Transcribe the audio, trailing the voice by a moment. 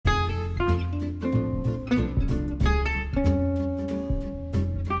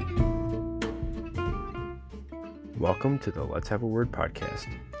Welcome to the Let's Have a Word podcast.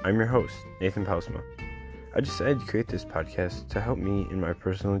 I'm your host, Nathan Pausma. I decided to create this podcast to help me in my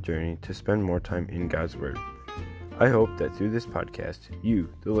personal journey to spend more time in God's Word. I hope that through this podcast,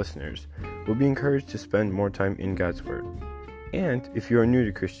 you, the listeners, will be encouraged to spend more time in God's Word. And if you are new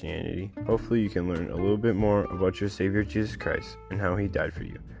to Christianity, hopefully you can learn a little bit more about your Savior Jesus Christ and how He died for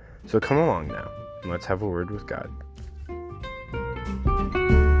you. So come along now, and let's have a word with God.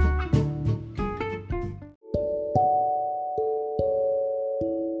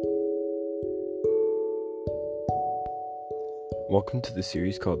 Welcome to the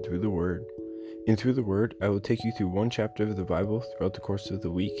series called Through the Word. In Through the Word, I will take you through one chapter of the Bible throughout the course of the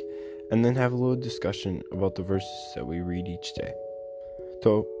week, and then have a little discussion about the verses that we read each day.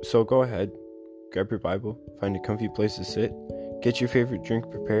 So go ahead, grab your Bible, find a comfy place to sit, get your favorite drink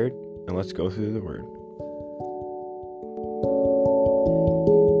prepared, and let's go through the Word.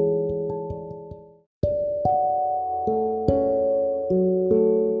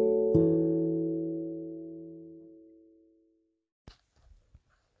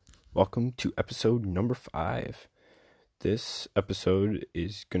 Welcome to episode number 5. This episode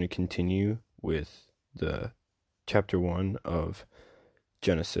is going to continue with the chapter 1 of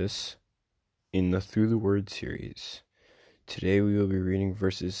Genesis in the Through the Word series. Today we will be reading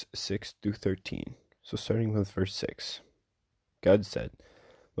verses 6 through 13. So starting with verse 6. God said,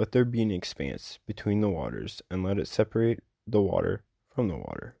 "Let there be an expanse between the waters, and let it separate the water from the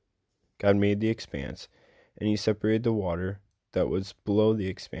water." God made the expanse, and He separated the water that was below the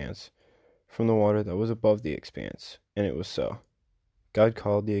expanse from the water that was above the expanse, and it was so. God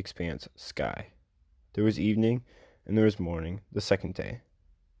called the expanse sky. There was evening, and there was morning, the second day.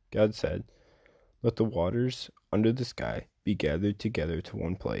 God said, "Let the waters under the sky be gathered together to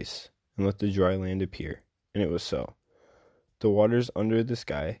one place, and let the dry land appear," and it was so. The waters under the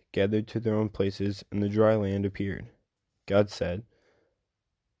sky gathered to their own places, and the dry land appeared. God said,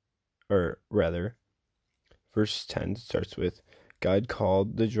 verse 10 starts with, God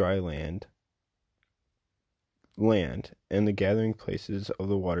called the dry land, and the gathering places of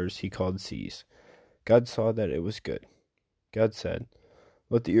the waters He called seas. God saw that it was good. God said,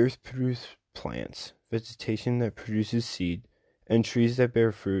 "Let the earth produce plants, vegetation that produces seed, and trees that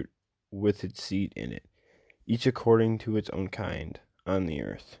bear fruit with its seed in it, each according to its own kind, on the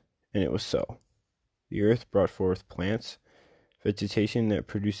earth." And it was so. The earth brought forth plants, vegetation that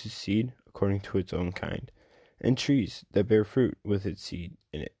produces seed according to its own kind, and trees that bear fruit with its seed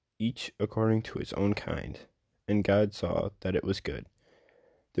in it, each according to its own kind. And God saw that it was good.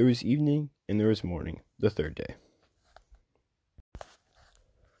 There was evening, and there was morning, the third day.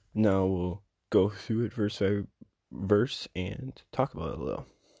 Now we'll go through it verse by verse and talk about it a little.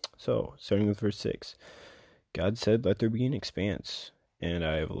 So, starting with verse 6. God said, "Let there be an expanse." And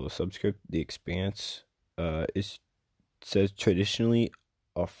I have a little subscript. The expanse says traditionally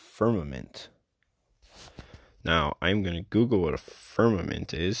a firmament. Now, I'm going to Google what a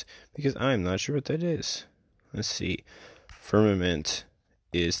firmament is, because I'm not sure what that is. Let's see. Firmament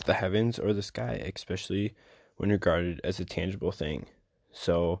is the heavens or the sky, especially when regarded as a tangible thing.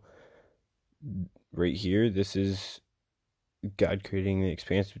 So, right here, this is God creating the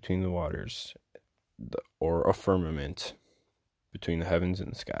expanse between the waters, or a firmament between the heavens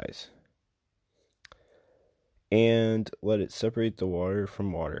and the skies. And let it separate the water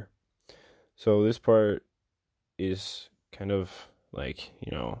from water. So this part is kind of like,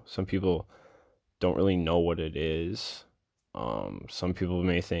 some people don't really know what it is. Some people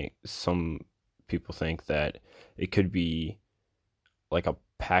think that it could be like a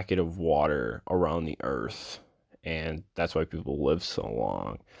packet of water around the earth, and that's why people live so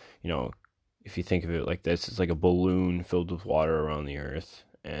long. If you think of it like this, it's like a balloon filled with water around the earth,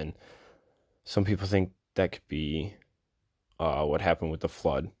 and some people think that could be what happened with the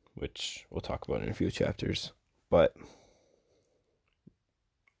flood, which we'll talk about in a few chapters. But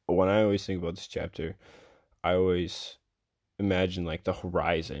when I always think about this chapter, I always imagine like the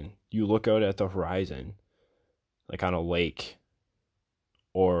horizon. You look out at the horizon, like on a lake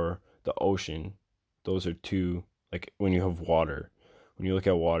or the ocean. Those are two, like when you have water. When you look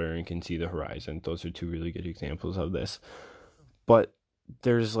at water and can see the horizon, those are two really good examples of this. But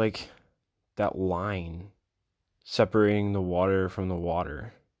there's like that line separating the water from the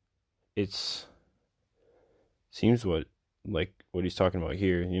water. It seems what he's talking about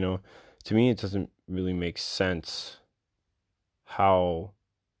here, to me it doesn't really make sense how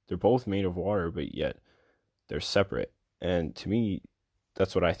they're both made of water, but yet they're separate. And to me,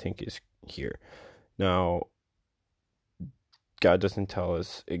 that's what I think is here. Now, God doesn't tell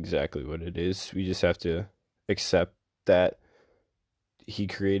us exactly what it is. We just have to accept that He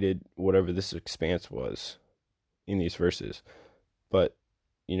created whatever this expanse was. in these verses. But,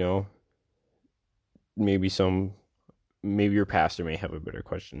 maybe your pastor may have a better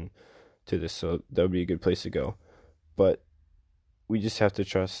question to this, so that would be a good place to go. But we just have to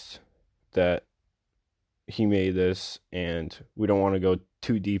trust that he made this, and we don't want to go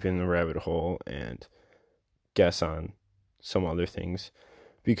too deep in the rabbit hole and guess on some other things,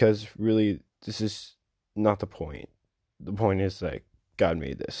 because really this is not the point. The point is that God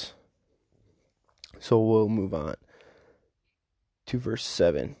made this. So we'll move on to verse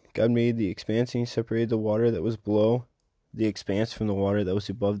 7. God made the expanse, and he separated the water that was below the expanse from the water that was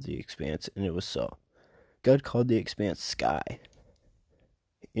above the expanse, and it was so. God called the expanse sky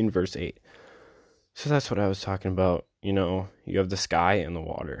in verse 8. So that's what I was talking about. You have the sky and the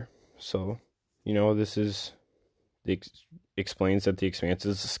water. So, this is explains that the expanse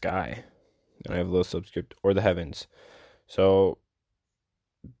is the sky. And I have a little subscript, or the heavens. So,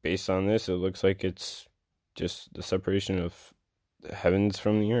 based on this, it looks like it's just the separation of the heavens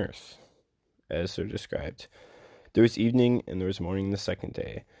from the earth, as they're described. There was evening and there was morning the second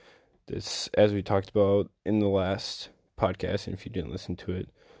day. This, as we talked about in the last podcast, and if you didn't listen to it,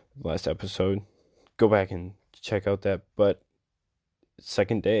 the last episode, go back and check out that. But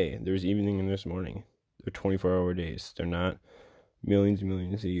second day, there's evening and there's morning. They're 24-hour days. They're not millions and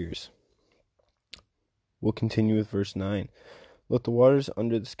millions of years. We'll continue with verse 9. Let the waters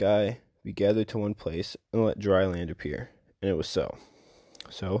under the sky be gathered to one place, and let dry land appear. And it was so.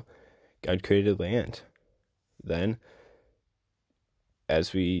 So, God created land. Then,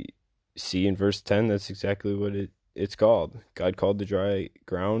 as we see in verse 10, that's exactly what it's called. God called the dry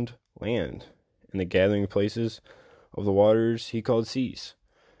ground land, and the gathering places of the waters he called seas.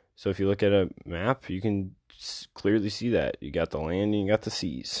 So if you look at a map, you can clearly see that. You got the land and you got the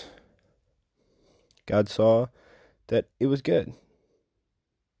seas. God saw that it was good.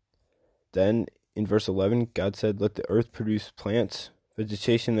 Then in verse 11, God said, let the earth produce plants,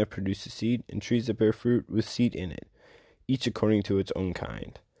 vegetation that produces seed, and trees that bear fruit with seed in it, each according to its own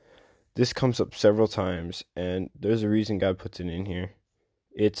kind. This comes up several times, and there's a reason God puts it in here.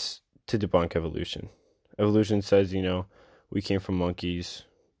 It's to debunk evolution. Evolution says, we came from monkeys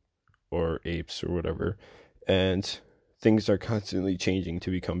or apes or whatever, and things are constantly changing to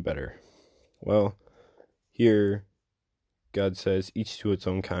become better. Well, here, God says, each to its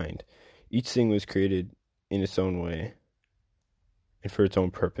own kind. Each thing was created in its own way and for its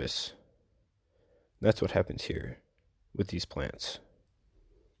own purpose. That's what happens here with these plants.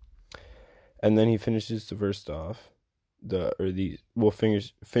 And then he finishes the verse off. We'll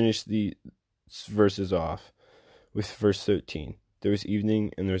finish the verses off with verse 13. There was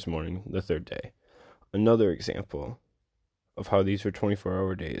evening and there was morning the third day. Another example of how these were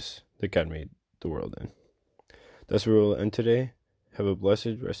 24-hour days that God made the world in. That's where we'll end today. Have a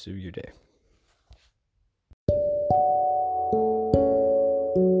blessed rest of your day.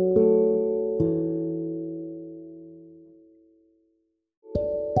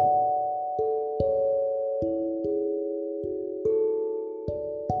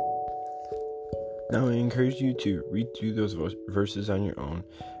 Now I encourage you to read through those verses on your own,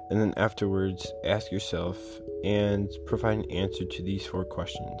 and then afterwards ask yourself and provide an answer to these 4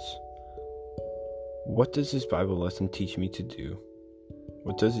 questions. What does this Bible lesson teach me to do?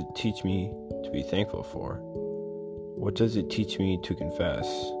 What does it teach me to be thankful for? What does it teach me to confess?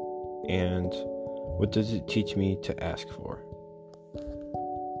 And what does it teach me to ask for?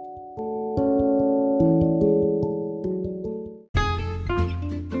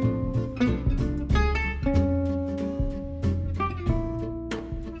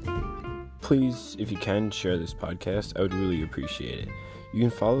 Please, if you can, share this podcast. I would really appreciate it. You can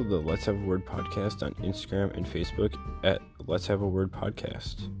follow the Let's Have a Word podcast on Instagram and Facebook at Let's Have a Word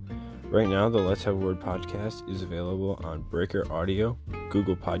podcast. Right now, the Let's Have a Word podcast is available on Breaker Audio,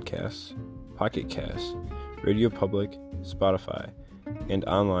 Google Podcasts, Pocket Casts, Radio Public, Spotify, and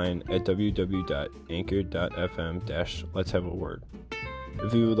online at www.anchor.fm/Let's Have a Word.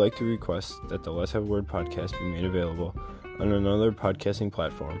 If you would like to request that the Let's Have a Word podcast be made available on another podcasting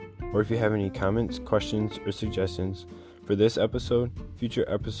platform, or if you have any comments, questions, or suggestions for this episode, future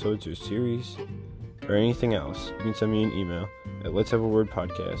episodes or series, or anything else, you can send me an email at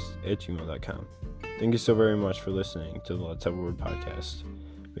letshaveawordpodcast@gmail.com. Thank you so very much for listening to the Let's Have a Word podcast.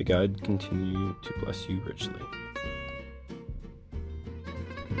 May God continue to bless you richly.